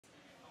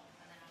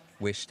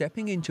we're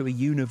stepping into a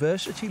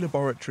university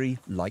laboratory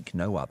like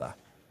no other.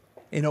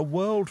 In a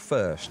world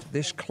first,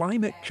 this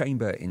climate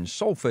chamber in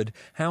Salford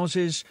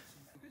houses,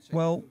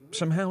 well,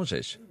 some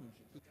houses.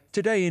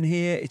 Today in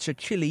here, it's a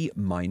chilly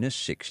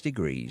 -6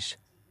 degrees.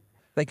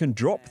 They can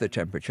drop the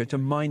temperature to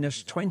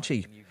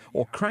 -20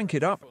 or crank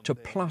it up to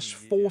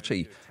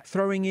 +40,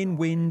 throwing in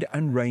wind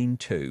and rain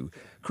too,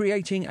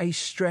 creating a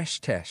stress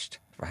test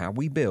for how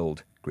we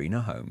build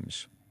greener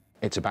homes.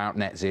 It's about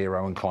net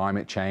zero and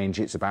climate change.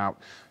 It's about,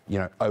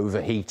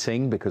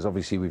 overheating, because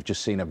obviously we've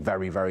just seen a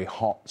very, very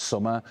hot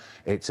summer.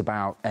 It's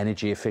about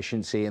energy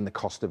efficiency and the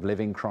cost of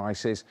living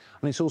crisis.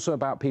 And it's also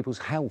about people's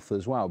health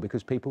as well,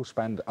 because people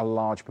spend a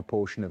large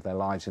proportion of their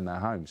lives in their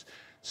homes.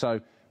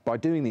 So by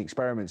doing the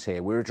experiments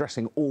here, we're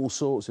addressing all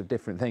sorts of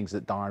different things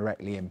that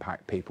directly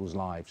impact people's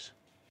lives.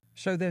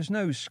 So there's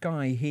no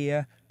sky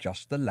here,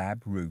 just the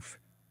lab roof.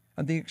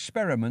 And the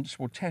experiments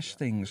will test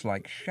things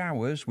like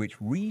showers which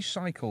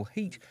recycle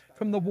heat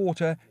from the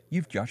water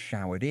you've just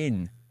showered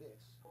in,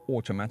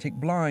 automatic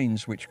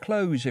blinds which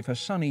close if a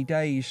sunny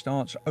day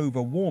starts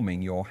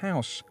overwarming your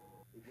house,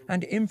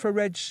 and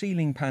infrared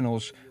ceiling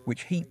panels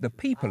which heat the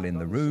people in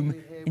the room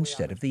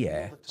instead of the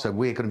air. So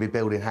we're going to be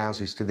building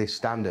houses to this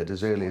standard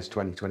as early as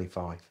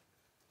 2025.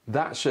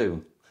 That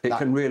soon? It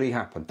can really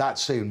happen? That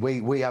soon.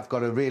 We have got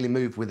to really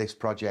move with this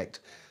project.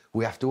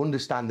 We have to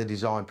understand the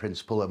design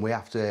principle, and we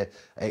have to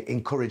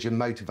encourage and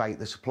motivate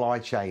the supply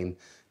chain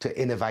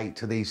to innovate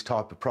to these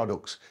type of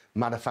products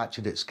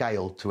manufactured at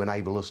scale to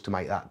enable us to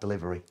make that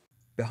delivery.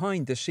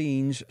 Behind the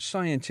scenes,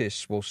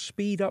 scientists will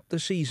speed up the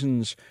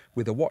seasons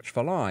with a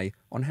watchful eye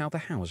on how the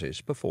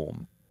houses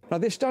perform. Now,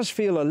 this does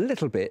feel a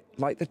little bit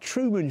like the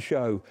Truman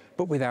Show,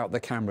 but without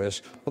the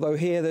cameras, although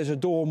here there's a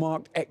door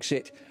marked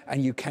exit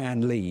and you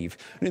can leave.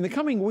 And in the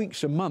coming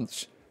weeks and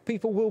months,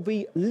 people will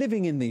be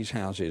living in these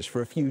houses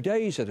for a few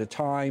days at a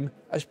time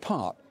as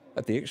part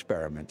of the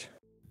experiment.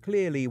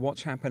 Clearly,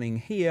 what's happening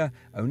here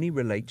only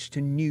relates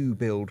to new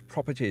build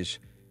properties.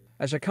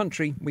 As a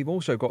country, we've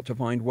also got to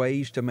find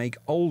ways to make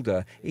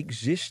older,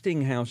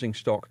 existing housing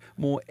stock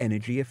more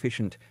energy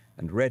efficient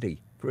and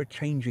ready for a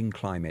changing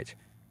climate.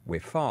 We're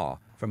far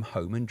from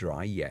home and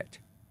dry yet.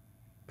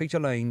 Peter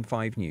Lane,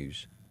 5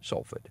 News,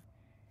 Salford.